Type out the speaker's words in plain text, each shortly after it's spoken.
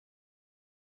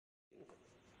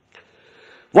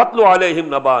وَاتْلُ عَلَيْهِمْ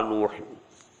نَبَأَ نُوحٍ.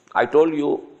 I told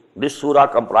you this surah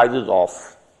comprises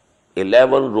of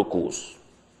 11 rukus.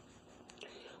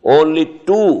 Only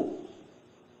 2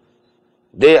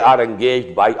 they are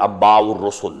engaged by Amba'ur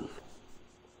Rusul,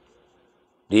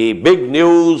 the big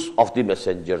news of the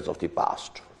messengers of the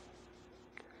past.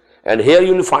 And here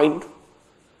you will find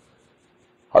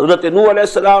Hazrat Nuh alayhi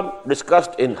salam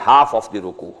discussed in half of the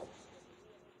ruku,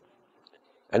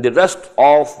 and the rest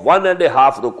of 1.5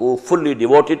 ruku fully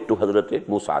devoted to Hazrat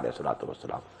Musa alayhi salatu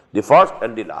wasalam, the first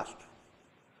and the last.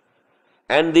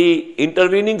 And the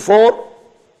intervening 4,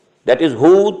 that is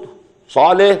Hud,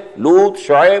 Saleh, Lut,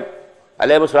 Shu'aib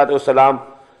alayhi salatu wasalam,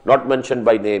 not mentioned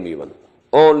by name even.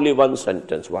 Only one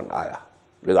sentence, one ayah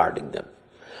regarding them.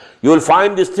 You will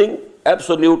find this thing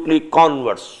absolutely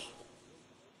converse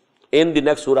in the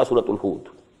next surah, Surah Al-Hud.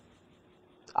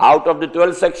 Out of the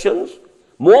 12 sections,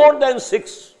 more than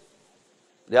 6,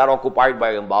 they are occupied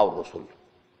by Amba'ur Rasul.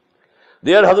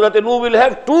 There Hazrat Nuh will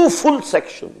have 2 full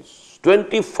sections,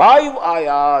 25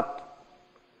 ayat,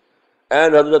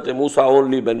 and Hazrat Musa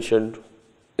only mentioned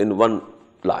in 1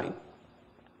 line.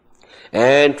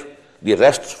 And the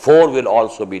rest 4 will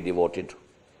also be devoted,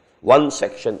 1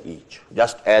 section each,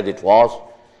 just as it was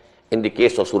in the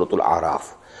case of Surah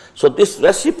Al-A'raf. So this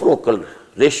reciprocal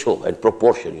ratio and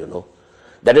proportion,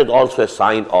 that is also a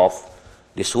sign of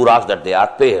the surahs that they are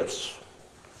pairs.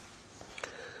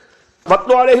 وَاتْلُ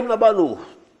عَلَيْهِمْ نَبَأَ نُوحٍ,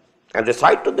 and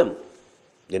recite to them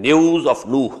the news of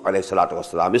Nuh alayhi salatu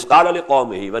wasalam. إِذْ قَالَ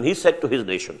لِقَوْمِهِ, when he said to his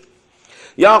nation,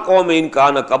 يَا قَوْمِ إِنْ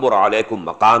كَانَ كَبُرَ عَلَيْكُمْ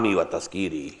مَقَامِي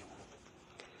وَتَذْكِيرِي.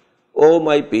 O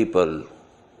my people,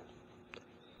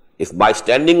 if by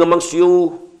standing amongst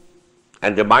you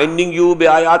and reminding you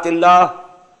bi-ayatillah,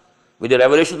 with the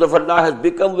revelations of Allah, has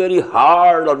become very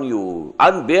hard on you,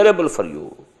 unbearable for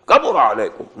you. كَبُرَ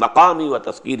عَلَيْكُمْ مَقَامِي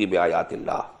وَتَذْكِيرِي بِآيَاتِ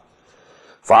اللَّهِ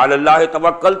فَعَلَى اللَّهِ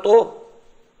تَوَكَّلْتُ.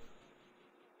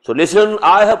 So listen,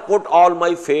 I have put all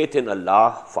my faith in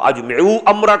Allah. فَأَجْمِعُوا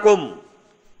أَمْرَكُمْ.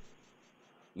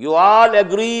 You all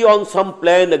agree on some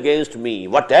plan against me.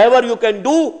 Whatever you can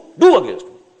do, do against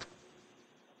me.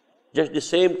 Just the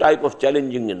same type of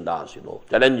challenging andas,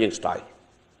 challenging style.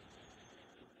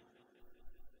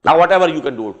 Now whatever you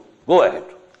can do, go ahead.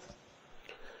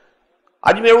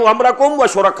 Ajmi'u amrakum wa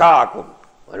shuraka'akum.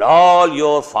 And all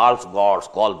your false gods,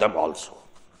 call them also.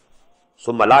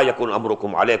 Summa la yakun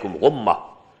amrukum alaykum ghumma.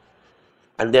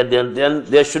 And then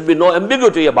there should be no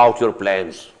ambiguity about your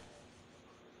plans.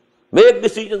 Make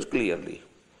decisions clearly.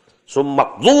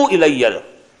 Summa qdu ilayya.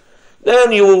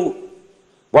 Then you,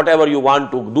 whatever you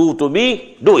want to do to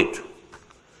me, do it.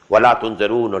 Wala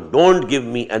tunzirun. Don't give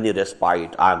me any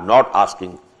respite. I am not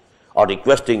asking or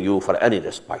requesting you for any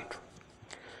respite.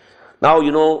 Now,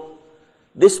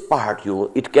 this part,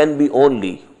 it can be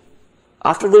only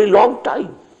after a very long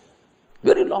time.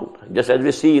 Very long time. Just as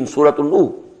we see in Surah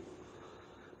Nuh.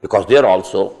 Because there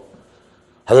also,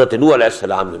 Hazrat Nuh alayhi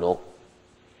salam,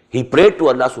 he prayed to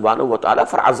Allah subhanahu wa ta'ala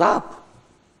for azab.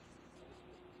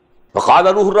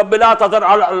 وَقَالَ نُوحٌ رَبِّ لَا تَذَرْ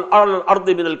عَلَى الْأَرْضِ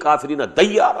مِنَ الْكَافِرِينَ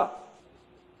دَيَّارًا.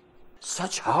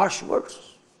 Such harsh words.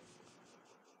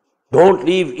 Don't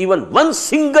leave even one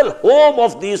single home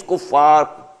of these kuffar,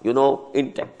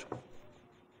 intact.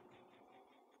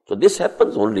 So this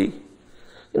happens only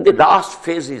in the last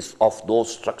phases of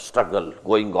those struggle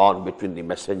going on between the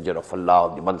messenger of Allah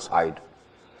on the one side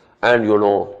and,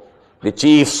 the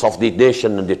chiefs of the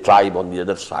nation and the tribe on the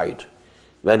other side.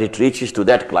 When it reaches to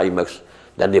that climax,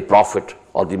 then the prophet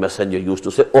or the messenger used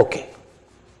to say, okay,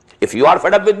 if you are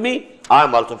fed up with me, I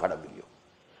am also fed up with you.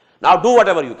 Now do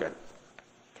whatever you can.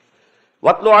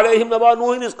 وَاتْلُ عَلَيْهِمْ نَبَأَ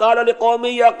نُوحٍ إِذْ قَالَ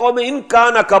لِقَوْمِهِ يَا قَوْمِ إِنْ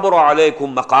كَانَ كَبُرَ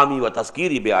عَلَيْكُمْ مَقَامِي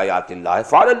وَتَذْكِيرِي بِآيَاتِ اللَّهِ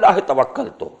فَعَلَى اللَّهِ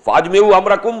تَوَكَّلْتُ فَأَجْمِعُوا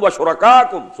أَمْرَكُمْ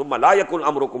وَشُرَكَاءَكُمْ ثُمَّ لَا يَكُنْ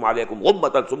أَمْرُكُمْ عَلَيْكُمْ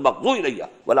غُمَّةً ثُمَّ اقْضُوا إِلَيَّ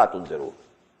وَلَا تُنْظِرُونِ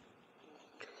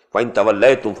فَإِنْ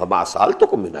تَوَلَّيْتُمْ فَمَا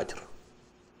سَأَلْتُكُمْ مِنْ أَجْرٍ.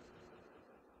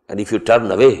 And if you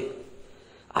turn away,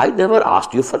 I never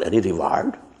asked you for any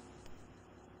reward.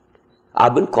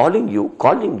 I've been calling you.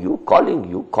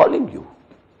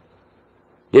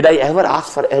 Did I ever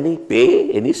ask for any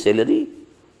pay, any salary,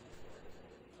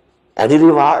 any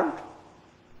reward?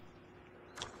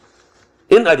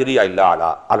 In ajriya illa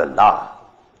ala Allah.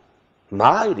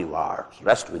 My rewards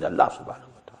rest with Allah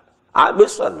subhanahu wa ta'ala. I am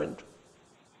His servant.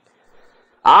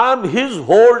 I am His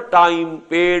whole time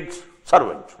paid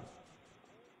servant.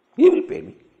 He will pay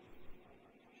me.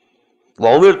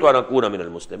 وَأُمِرْتُ أَنْ أَكُونَ مِنَ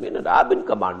الْمُسْلِمِينَ. And I have been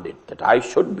commanded that I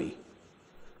should be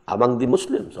among the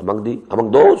Muslims,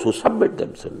 among those who submit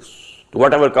themselves to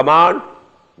whatever command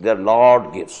their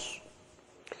Lord gives.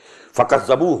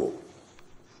 فَكَذَّبُوهُ.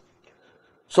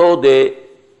 So they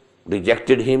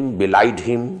rejected him, belied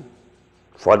him.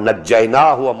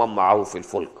 فَنَجَّيْنَاهُ وَمَن مَّعَهُ فِي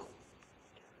الْفُلْكِ.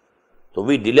 So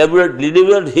we delivered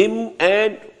him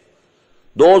and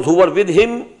those who were with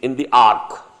him in the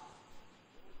ark.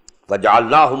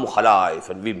 وَجَعَلْنَاهُمْ خَلَائِفَ,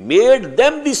 and we made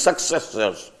them the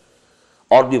successors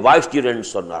or the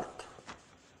vicegerents on earth.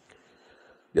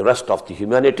 The rest of the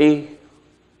humanity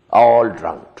all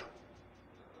drowned.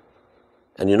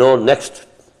 And next,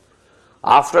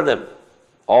 after them,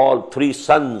 all three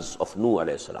sons of Nuh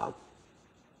alayhi salam.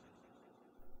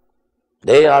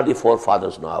 They are the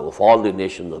forefathers now of all the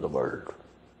nations of the world.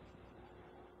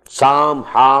 Sam,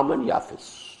 Ham and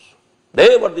Yafis.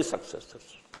 They were the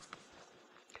successors.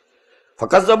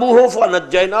 فَكَذَّبُوهُ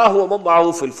فَنَجَّيْنَاهُ وَمَن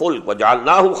مَّعَهُ فِي الْفُلْكِ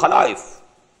وَجَعَلْنَاهُ خَلَائِفَ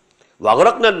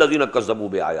وَأَغْرَقْنَا الَّذِينَ كَذَّبُوا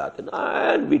بِآيَاتِنَا.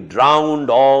 And we drowned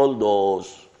all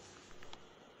those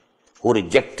who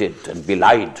rejected and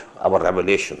belied our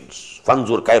revelations.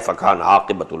 فَانْظُرْ كَيْفَ كَانَ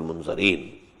عَاقِبَةُ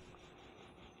الْمُنذَرِينَ.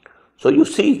 So you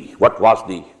see what was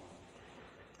the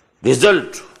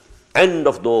result, end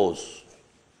of those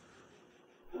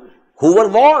who were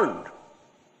warned.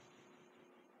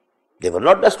 They were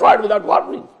not destroyed without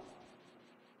warning.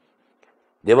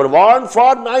 They were warned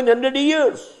for 900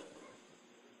 years.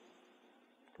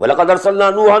 وَلَقَدْ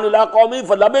أَرْسَلْنَا نُوحًا إِلَىٰ قَوْمِهِ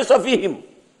فَلَبِثَ فِيهِمْ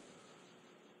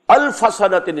أَلْفَ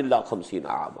سَنَةٍ إِلَّا 50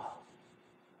 عَامًا.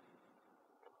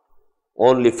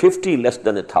 Only 50 less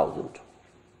than 1,000.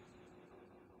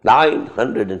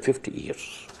 950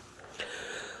 years.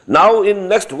 Now in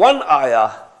next one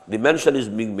ayah, the mention is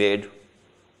being made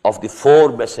of the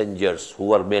four messengers who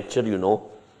were mentioned,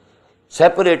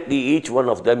 separately, each one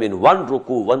of them in one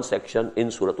ruku, one section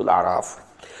in Surah Al-A'raf.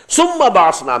 ثُمَّ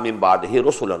بَعَثْنَا مِن بَعْدِهِ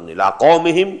رُسُلًا إِلَىٰ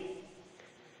قَوْمِهِمْ.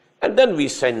 And then we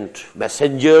sent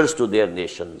messengers to their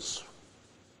nations.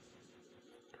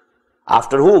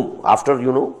 After whom? After,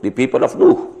 the people of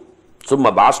Nuh. ثُمَّ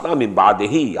بَعَثْنَا مِن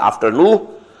بَعْدِهِ. After Nuh,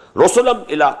 رُسُلًا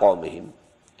إِلَىٰ قَوْمِهِمْ.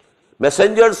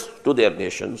 Messengers to their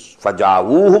nations.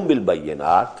 فَجَاءُوهُمْ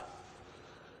بِالْبَيِّنَاتِ.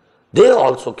 They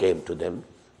also came to them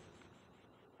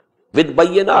with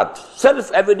bayyanat,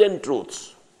 self-evident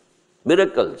truths,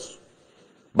 miracles.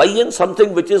 Bayan,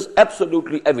 something which is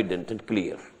absolutely evident and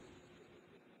clear,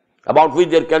 about which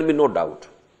there can be no doubt.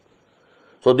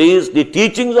 So the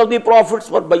teachings of the prophets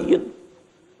were bayan.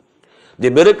 The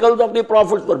miracles of the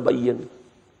prophets were bayan.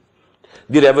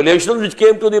 The revelations which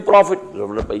came to the prophet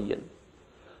were bayan.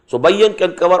 So bayan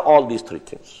can cover all these three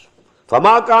things.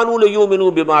 فَمَا كَانُوا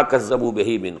لِيُؤْمِنُوا بِمَا كَذَّبُوا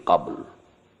بِهِ مِن قَبْلِ.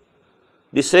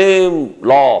 The same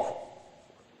law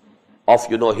of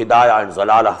hidayah and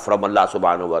zalalah from Allah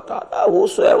subhanahu wa ta'ala.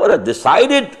 Whosoever has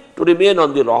decided to remain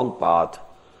on the wrong path,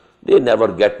 they never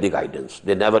get the guidance.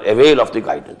 They never avail of the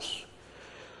guidance.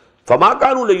 فَمَا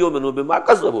كَانُوا لِيُؤْمِنُوا بِمَا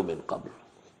كَذَّبُوا مِن قَبْلِ.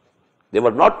 They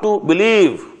were not to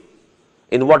believe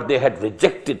in what they had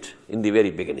rejected in the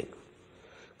very beginning.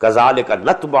 كَذَلِكَ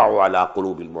نَتْبَعُ عَلَىٰ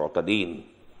قُلُوبِ الْمُعْتَدِينَ.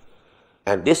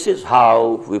 And this is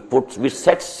how we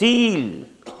set seal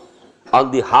on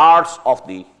the hearts of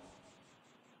the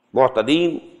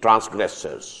mu'tadeen,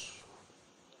 transgressors.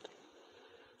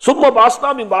 ثُمَّ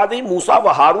بَعَثْنَا مِن بَعْدِهِم مُوسَىٰ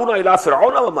وَهَارُونَ إِلَىٰ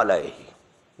فِرْعَوْنَ وَمَلَئِهِ.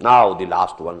 Now the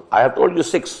last one. I have told you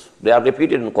 6. They are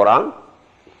repeated in Quran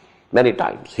many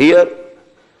times. Here,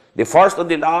 the first and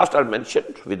the last are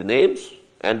mentioned with names,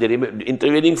 and the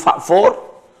intervening 4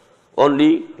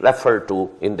 only referred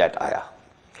to in that ayah.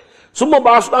 ثُمَّ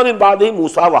بَعَثْنَا مِن بَعْدِهِم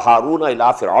مُوسَىٰ وَهَارُونَ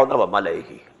إِلَىٰ فِرْعَوْنَ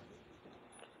وَمَلَئِهِ.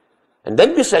 And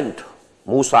then we sent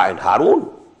Musa and Harun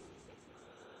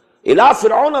إِلَىٰ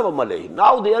فِرْعَوْنَ وَمَلَئِهِ.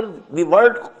 Now there the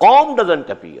word Qawm doesn't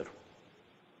appear.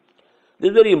 This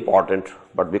is very important,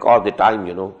 but because the time,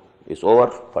 is over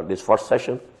for this first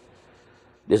session,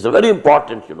 this is a very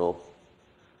important,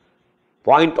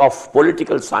 point of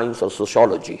political science or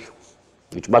sociology,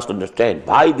 which must understand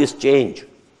why this change.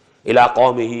 إِلَىٰ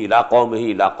قَوْمِهِ إِلَىٰ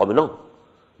قَوْمِهِ إِلَىٰ قَوْمِهِ. No,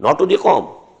 not to the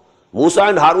Qawm. Musa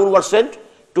and Harun were sent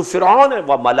to Fir'aun and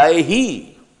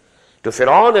وَمَلَائِهِ, to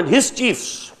Fir'aun and his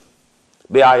chiefs.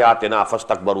 بِآيَاتِنَا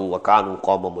فَاسْتَكْبَرُوا وَكَانُوا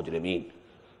قَوْمًا مُجْرِمِينَ.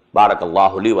 بارك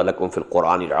الله لي ولكم في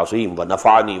القرآن العظيم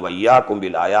ونفعني وإياكم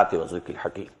بالآيات والذكر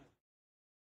الحكيم.